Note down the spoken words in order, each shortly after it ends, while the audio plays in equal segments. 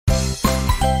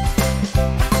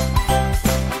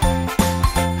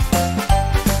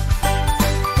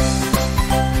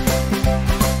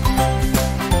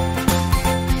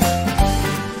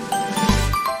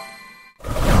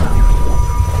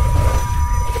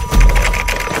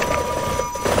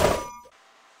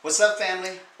What's up,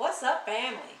 family? What's up,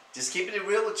 family? Just keeping it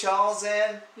real with Charles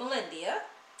and Melindia.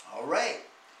 All right.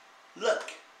 Look,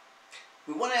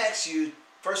 we want to ask you,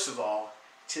 first of all,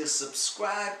 to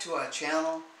subscribe to our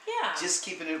channel. Yeah. Just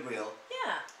keeping it real.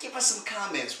 Yeah. Give us some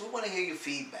comments. We want to hear your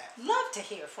feedback. Love to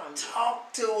hear from you.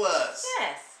 Talk to us.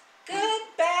 Yes. Good,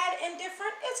 bad,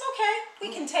 indifferent. It's okay.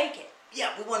 We can take it.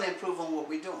 Yeah, we want to improve on what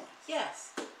we're doing.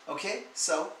 Yes. Okay?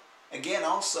 So, again,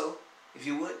 also, if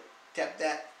you would, tap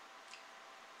that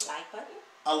Like button.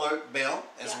 alert bell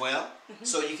as well, Mm-hmm.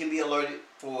 so you can be alerted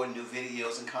for new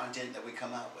videos and content that we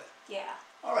come out with. Yeah.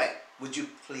 All right. Would you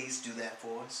please do that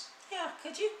for us? Yeah.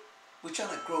 Could you? We're trying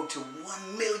to grow to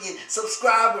 1 million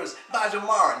subscribers by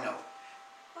tomorrow. No.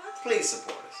 What? Please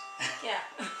support us.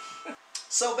 Yeah.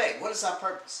 So, babe, what is our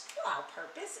purpose? Our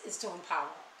purpose is to empower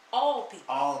all people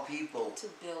All people. to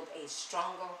build a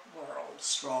stronger world.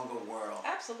 Stronger world.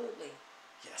 Absolutely.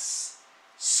 Yes.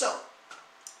 So,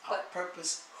 our But-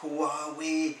 purpose, who are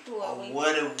we? Who are or we?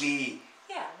 what are we?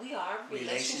 Yeah, we are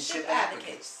relationship advocates.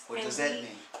 advocates. What And does that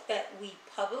mean? That we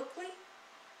publicly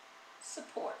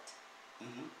support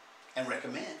And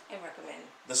recommend and recommend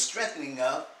the strengthening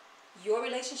of your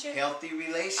relationship, healthy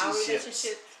relationships. our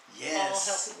relationship, Yes.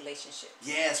 all healthy relationships.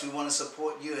 Yes, we want to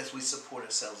support you as we support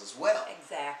ourselves as well.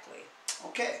 Exactly.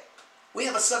 Okay. We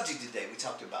have a subject today we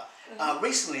talked about.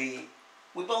 Recently,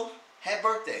 we both had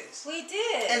birthdays. We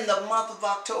did. In the month of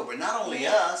October. Not only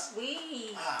Yeah, us.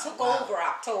 We took wow. over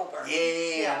October.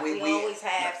 Yeah, we always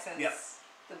have since Yep.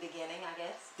 the beginning, I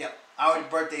guess. Yep. Our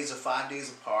birthdays are 5 days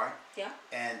apart. Yeah.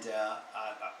 And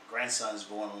our grandson's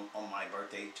born on my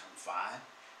birthday, turned 5.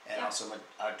 And Yeah. also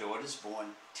our daughter's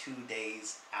born 2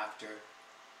 days after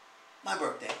my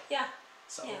birthday. Yeah.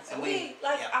 So, Yeah. So and we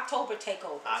October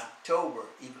takeovers. October,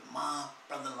 even mom,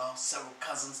 brother-in-law, several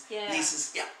cousins, Yeah.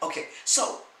 nieces. Yeah, okay.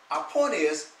 So, our point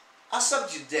is, our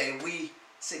subject today, we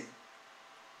say,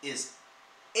 is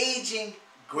aging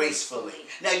gracefully.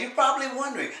 Now, you're probably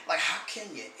wondering, like, how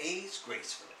can you age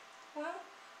gracefully? Well,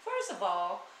 first of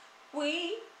all,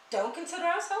 we don't consider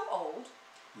ourselves old.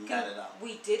 Not at all.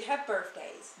 We did have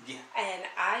birthdays. Yeah. And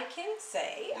I can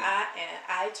say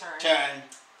I turned Turn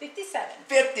 57.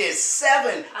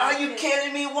 57. Are you can-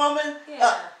 kidding me, woman?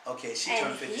 Yeah. Okay, she And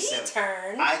turned 57. he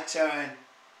turned. I turned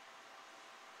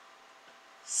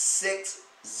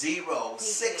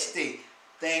 60.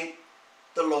 Thank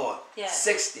the Lord. Yeah.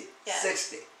 60. Yeah.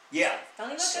 60. Yeah. Don't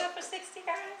you look So- good for 60,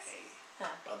 guys? Hey, Huh.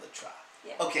 brother, try.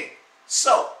 Yeah. Okay,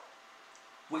 so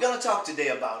we're going to talk today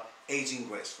about aging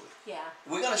gracefully. Yeah.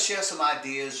 We're going to share some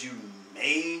ideas you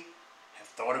may have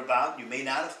thought about. You may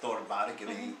not have thought about it,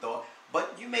 given any thought,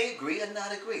 but you may agree or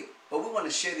not agree. But we want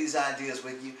to share these ideas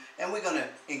with you, and we're going to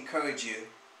encourage you,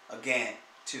 again,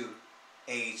 to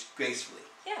age gracefully.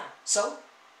 Yeah. So,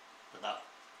 without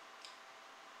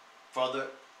further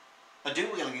ado,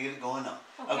 we're going to get it going on.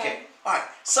 Okay. All right.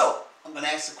 So, I'm going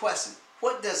to ask the question.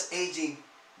 What does aging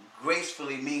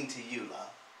gracefully mean to you,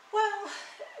 love? Well,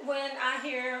 when I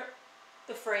hear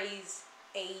the phrase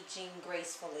aging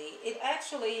gracefully, it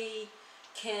actually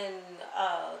can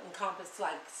encompass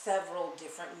like several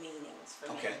different meanings for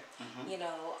Okay. me. You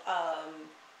know,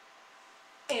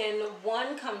 and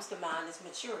one comes to mind is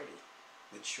maturity.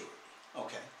 Maturity.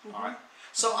 Okay. All right.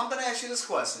 So I'm going to ask you this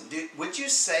question. Would you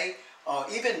say,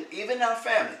 even our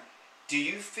family, do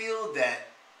you feel that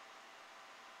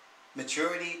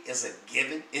maturity is a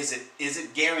given? Is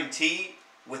it guaranteed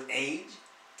with age?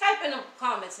 Type in the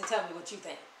comments and tell me what you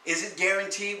think. Is it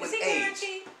guaranteed with Is it age?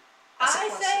 guaranteed? That's a I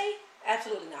question. say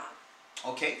absolutely not.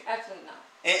 Okay. Absolutely not.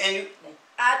 And you,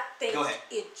 I think Go ahead.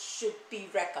 it should be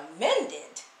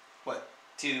recommended what?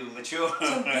 To mature?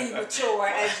 to be mature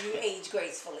as you age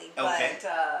gracefully. Okay.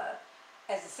 But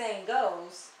as the saying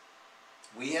goes,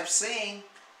 We have seen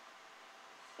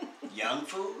young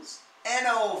fools and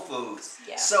old fools.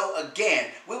 Yeah. So again,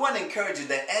 we want to encourage you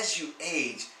that as you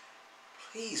age,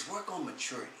 please work on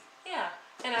maturity. yeah.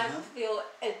 And I feel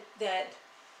that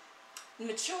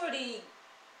maturity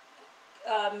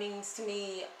means to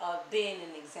me being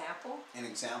an example. An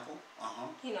example?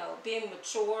 You know, being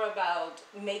mature about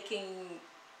making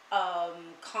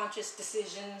conscious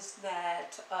decisions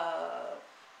that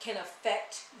can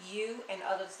affect you and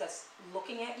others that's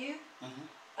looking at you.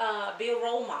 Be a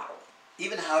role model.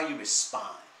 Even how you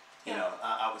respond, you Yeah. know,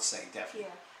 I would say definitely.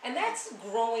 Yeah, and that's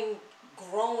growing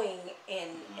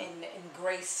and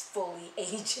gracefully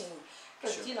aging.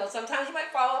 Because Sure. you know sometimes you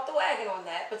might fall off the wagon on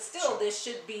that, but still Sure. there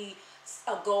should be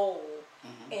a goal,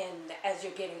 and as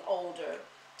you're getting older,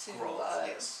 to Growth,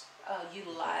 yes.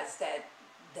 utilize that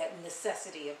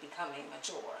necessity of becoming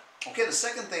mature. Okay, the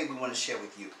second thing we want to share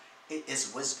with you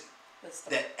is wisdom.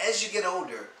 Wisdom. That as you get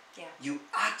older, Yeah. You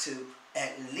ought to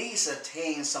at least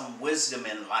attain some wisdom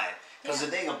in life. Because Yeah.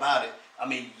 the thing about it, I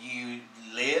mean, you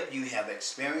live, you have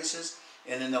experiences,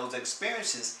 and in those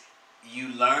experiences, you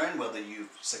learn whether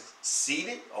you've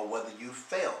succeeded or whether you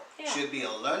failed. Yeah. Should be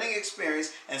a learning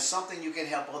experience and something you can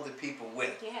help other people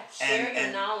with. Yeah, share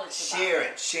your knowledge. Share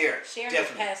it. Share Definitely. your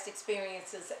past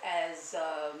experiences as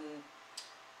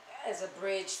a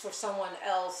bridge for someone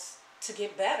else to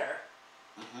get better.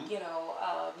 Mm-hmm. You know,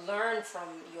 learn from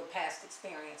your past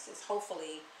experiences.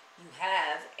 Hopefully, you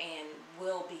have and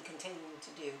will be continuing to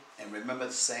do. And remember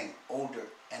the saying, older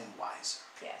and wiser.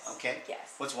 Yes. Okay?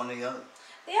 Yes. What's one of the other?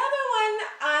 The other one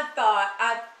I thought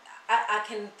I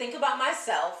can think about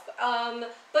myself,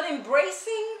 but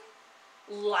embracing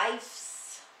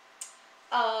life's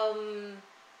I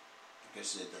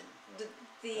guess it didn't.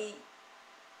 the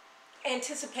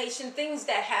anticipation, things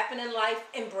that happen in life,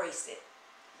 embrace it.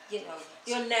 You know,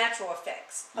 your natural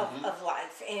effects of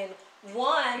life. And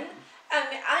one, I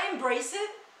mean, I embrace it,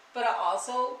 but I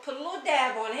also put a little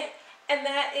dab on it, and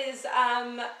that is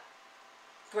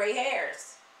gray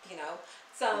hairs. You know,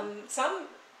 some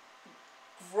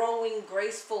growing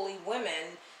gracefully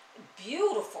women,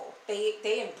 beautiful.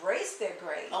 They embrace their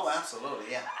grays. Oh,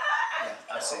 absolutely, yeah.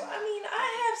 I've seen that. I mean,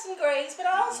 I have some grays, but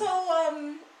I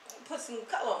also put some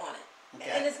color on it. Okay.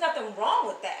 And there's nothing wrong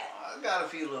with that. I got a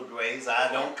few little grays.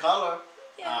 I don't color.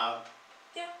 Yeah.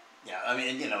 Yeah. Yeah, I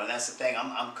mean, you know, and that's the thing.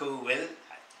 I'm cool with it.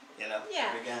 You know.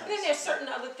 Yeah. Regardless. And then there's certain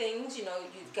other things. You know,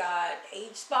 you've got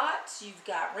age spots. You've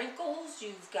got wrinkles.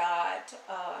 You've got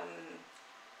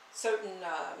certain,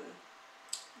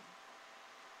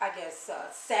 I guess,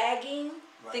 sagging,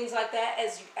 Right. things like that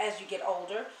as you get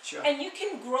older. Sure. And you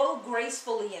can grow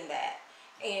gracefully in that.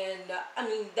 And I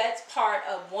mean, that's part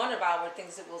of one of our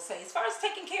things that we'll say as far as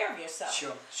taking care of yourself.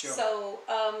 Sure. So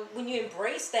when you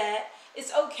embrace that,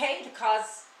 it's okay to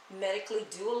cosmetically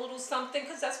do a little something,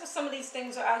 because that's what some of these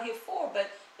things are out here for. But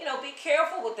you know, be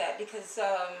careful with that, because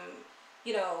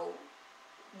you know,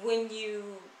 when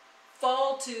you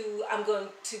fall to, I'm going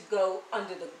to go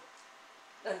under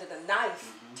the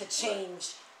knife to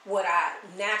change what I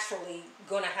naturally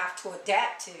gonna have to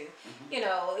adapt to, you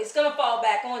know, it's gonna fall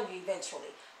back on you eventually.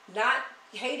 Not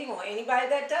hating on anybody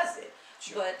that does it,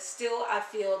 but still, I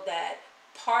feel that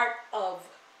part of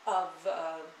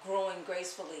growing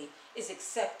gracefully is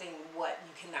accepting what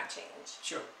you cannot change.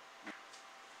 Sure.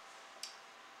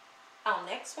 Our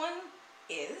next one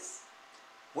is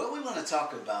Well, we want to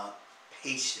talk about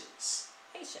patience.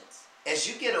 patience. As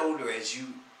you get older, as you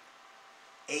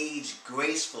age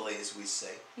gracefully, as we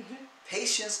say,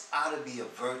 patience ought to be a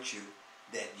virtue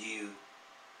that you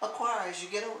acquire as you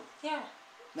get older. Yeah.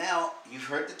 Now, you've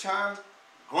heard the term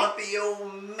grumpy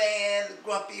old man,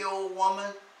 grumpy old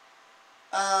woman.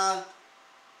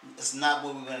 It's not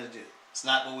what we're going to do. It's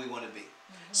not what we want to be.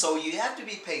 So you have to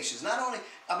be patient. Not only,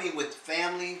 I mean, with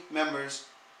family members,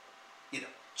 you know,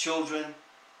 children,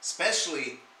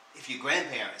 especially if you're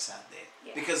grandparents out there.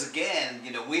 Yeah. Because again,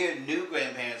 you know, we're new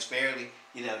grandparents, fairly,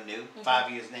 you know, new,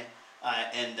 5 years now.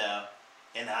 And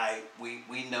I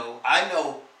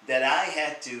know that I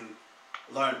had to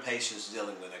learn patience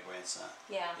dealing with a grandson.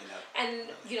 Yeah. You know. And,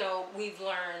 you know, we've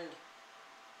learned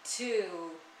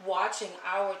too, watching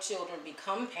our children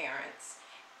become parents,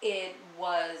 it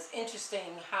was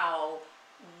interesting how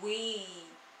we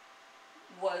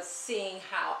was seeing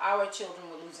how our children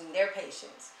were losing their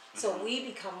patience. So we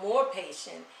become more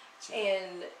patient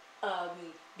and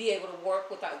be able to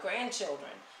work with our grandchildren.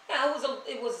 Now,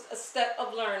 it was a step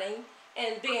of learning.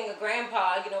 And being a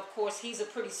grandpa, you know, of course, he's a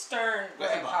pretty stern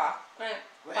grandpa.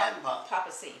 Grandpa.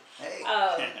 Papa C. Hey.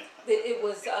 It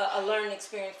was a learning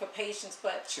experience for patience,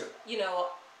 but, Sure. you know,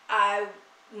 I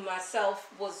myself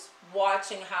was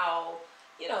watching how,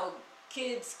 you know,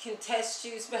 kids can test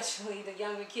you, especially the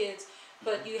younger kids,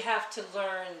 but you have to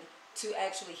learn to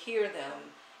actually hear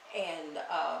them and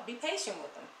be patient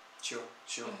with them. Sure.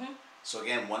 So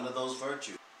again, one of those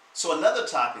virtues. So another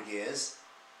topic is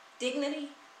dignity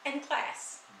and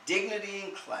class. Dignity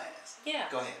and class. Yeah.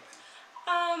 Go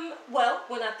ahead. Well,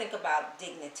 when I think about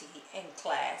dignity and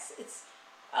class, it's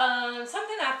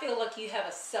something I feel like you have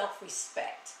a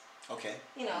self-respect. Okay.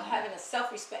 You know, having a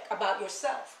self-respect about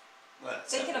yourself. Well,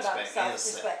 Thinking about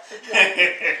self-respect.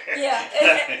 Yeah,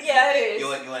 it is. You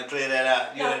want to clear that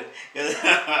out? No.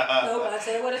 No, I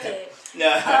said what I said.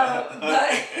 No. But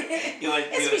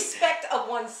it's respect of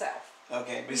oneself.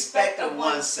 Okay, respect of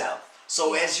oneself.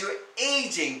 So as you're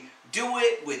aging, do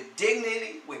it with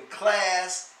dignity, with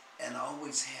class, and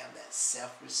always have that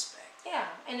self-respect. Yeah,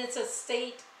 and it's a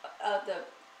state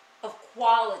of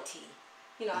quality.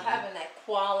 You know, having that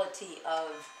quality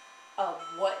of of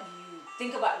what you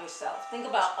think about yourself, think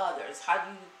about others, how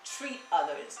you treat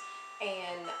others,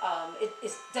 and it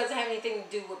doesn't have anything to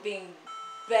do with being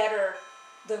better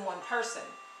than one person.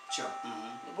 Sure.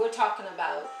 Mm-hmm. We're talking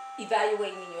about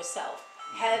evaluating yourself.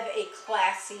 Mm-hmm. Have a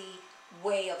classy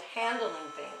way of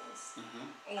handling things,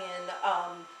 Mm-hmm.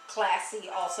 and classy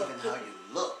also. Even how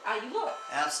you look. How you look.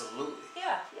 Absolutely.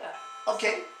 Yeah, yeah.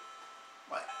 Okay.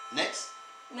 Right. Next.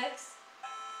 Next,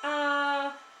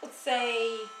 let's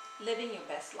say living your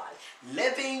best life.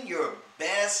 Living your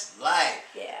best life.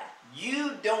 Yeah.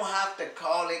 You don't have to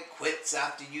call it quits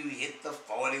after you hit the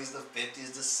 40s, the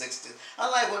 50s, the 60s. I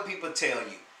like what people tell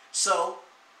you. So,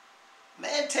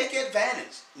 man, take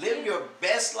advantage. Live your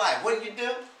best life. What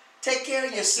do? Take care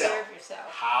of yourself. Take care of yourself.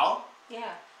 How?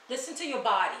 Yeah. Listen to your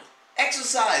body.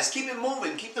 Exercise. Keep it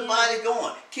moving. Keep the body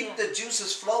going. Keep the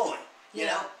juices flowing. You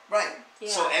know? Right. Yeah.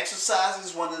 So exercise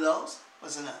is one of those.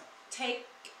 What's another? Take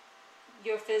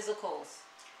your physicals.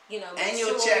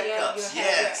 Annual sure checkups. you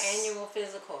have your annual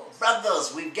physicals.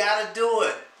 Brothers, we've got to do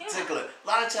it. Yeah. Particularly. A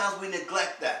lot of times we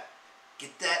neglect that.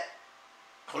 Get that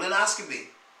colonoscopy.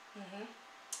 Mm-hmm.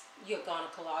 Your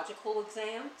gynecological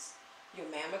exams, your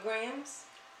mammograms.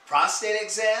 Prostate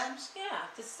exams. Yeah,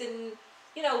 just in,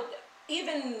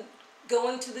 even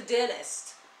going to the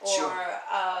dentist or, Sure.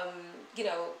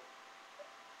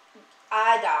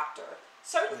 Eye doctor.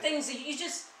 Certain things that you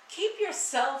just keep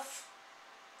yourself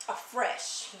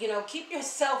afresh. Keep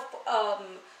yourself, I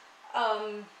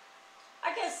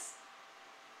guess,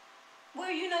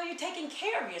 where you're taking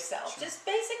care of yourself. Sure. Just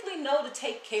basically know to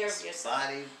take care of yourself.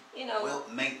 Body, well,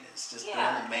 maintenance. Just doing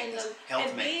the maintenance. Health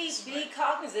and maintenance. be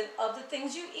cognizant of the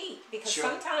things you eat, because Sure.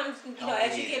 sometimes Healthy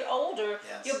as you eating. get older,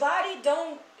 Yes. your body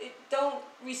don't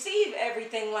receive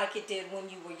everything like it did when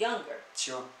you were younger.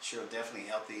 Sure, definitely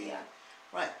healthy eating. Yeah.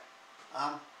 Right.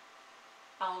 Our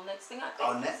next thing I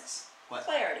think. Next. What?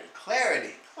 Clarity.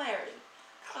 Clarity.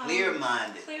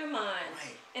 Clear-minded. Clear mind.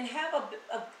 Right. And have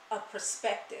a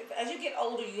perspective. As you get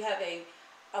older, you have a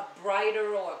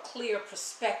brighter or a clear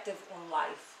perspective on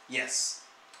life. Yes.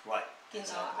 Right.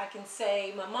 I can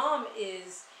say my mom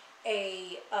is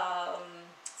a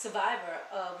survivor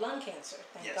of lung cancer.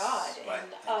 Thank God. Right.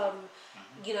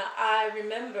 And I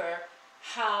remember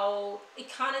how it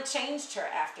kind of changed her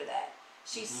after that.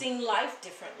 She's seen life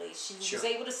differently. She was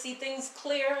able to see things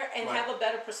clear and have a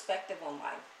better perspective on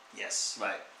life. Yes,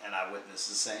 right. And I witnessed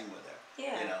the same with her.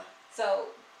 Yeah. So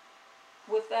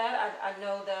with that, I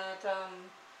know that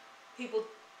people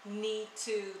need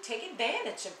to take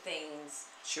advantage of things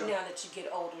now that you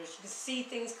get older. You can see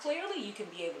things clearly. You can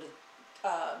be able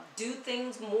to do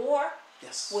things more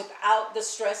without the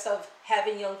stress of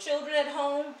having young children at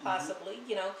home, possibly,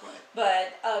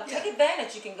 But take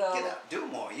advantage. You can go. Get out, do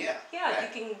more, Yeah, right. you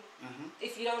can,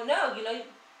 if you don't know,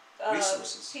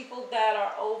 resources. People that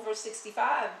are over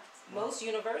 65, most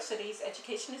universities,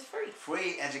 education is free.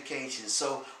 Free education.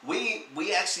 So we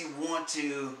actually want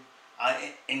to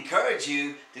encourage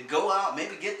you to go out,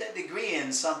 maybe get that degree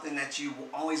in something that you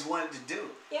always wanted to do.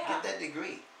 Yeah. Get that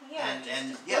degree. Yeah,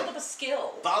 and build up a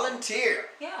skill. Volunteer.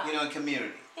 Yeah. In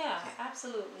community. Yeah,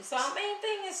 absolutely. So our main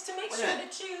thing is to make sure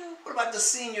that you. What about the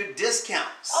senior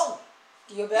discounts? Oh,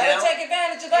 you better take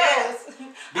advantage of those. Yeah.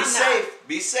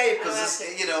 Be safe, because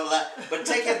it's but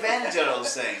take advantage of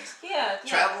those things. Yeah.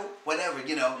 Travel, whatever.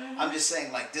 I'm just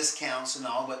saying, like discounts and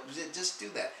all, but just do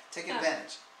that. Take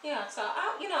advantage. Yeah. So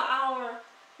our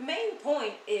main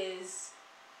point is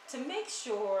to make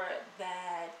sure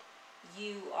that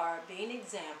you are being an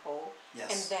example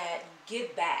and that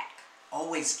give back.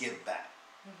 Always give back.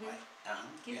 Right.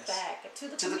 Give back to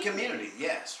the community.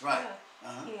 Yes, right.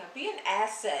 Yeah. Be an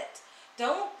asset.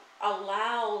 Don't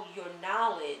allow your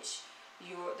knowledge,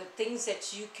 the things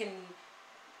that you can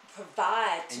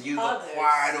provide to and you've others,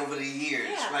 acquired over the years.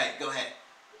 Yeah. Right. Go ahead.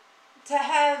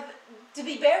 To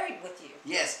be buried with you.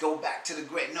 Yes, go back to the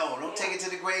grave. No, don't take it to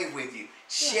the grave with you.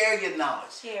 Share your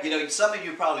knowledge. Share. Some of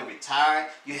you probably retired.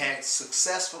 You had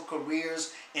successful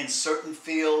careers in certain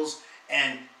fields,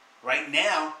 and right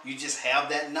now you just have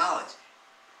that knowledge.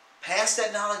 Pass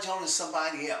that knowledge on to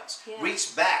somebody else. Yeah.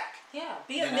 Reach back. Yeah,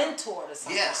 be a mentor to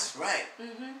someone. Yes, right.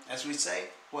 As we say,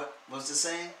 what's the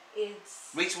saying? It's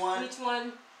reach one, teach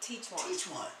one. Teach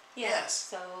one. Yeah. Yes.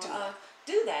 So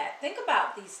do that. Think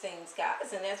about these things,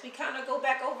 guys. And as we kind of go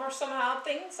back over some of our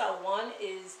things, one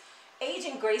is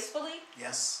aging gracefully.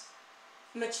 Yes.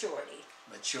 Maturity.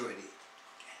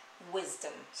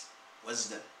 Wisdom.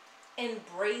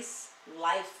 Embrace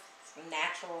life's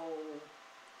natural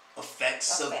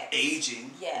effects of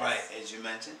aging. Yes. Right, as you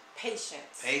mentioned.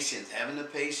 Patience. Patience, having the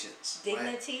patience.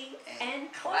 Dignity right?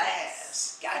 and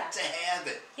class. Got to have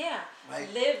it. Yeah.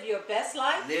 Right? Live your best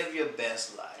life. Live your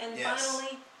best life. And yes.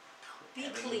 finally, be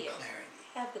having clear. Clarity.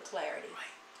 Have the clarity. Right.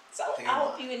 So I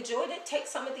hope you enjoyed it. Take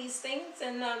some of these things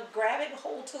and grab it,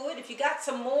 hold to it. If you got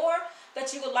some more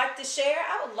that you would like to share,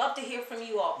 I would love to hear from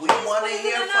you all. We want to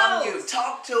hear from you.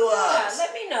 Talk to us.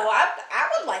 Let me know. I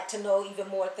would like to know even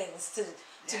more things to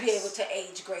be able to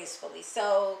age gracefully.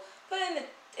 So put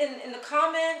in the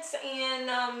comments, and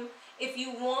if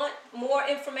you want more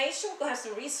information, we're going to have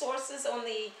some resources on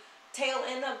the tail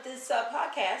end of this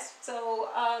podcast. So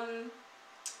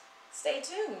stay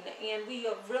tuned, and we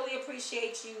really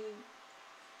appreciate you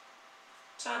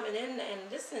chiming in and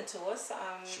listening to us.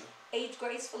 Sure. Age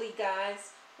gracefully,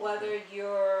 guys, whether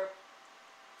you're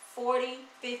 40,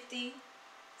 50,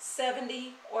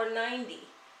 70, or 90.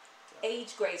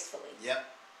 Age gracefully. Yep.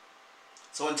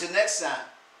 So until next time.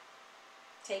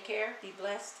 Take care. Be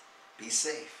blessed. Be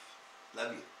safe.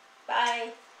 Love you.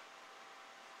 Bye.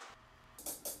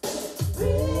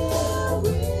 Real,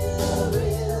 real,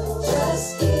 real.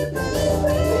 Just keep it real,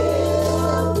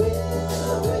 real,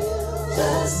 real.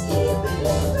 Just keep it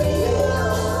real,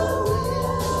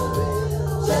 real,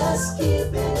 real. Just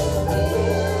keep it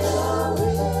real,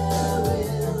 real,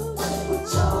 real. With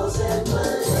Charles and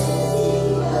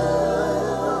Malia.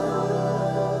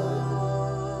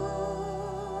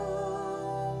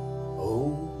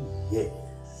 Oh yeah.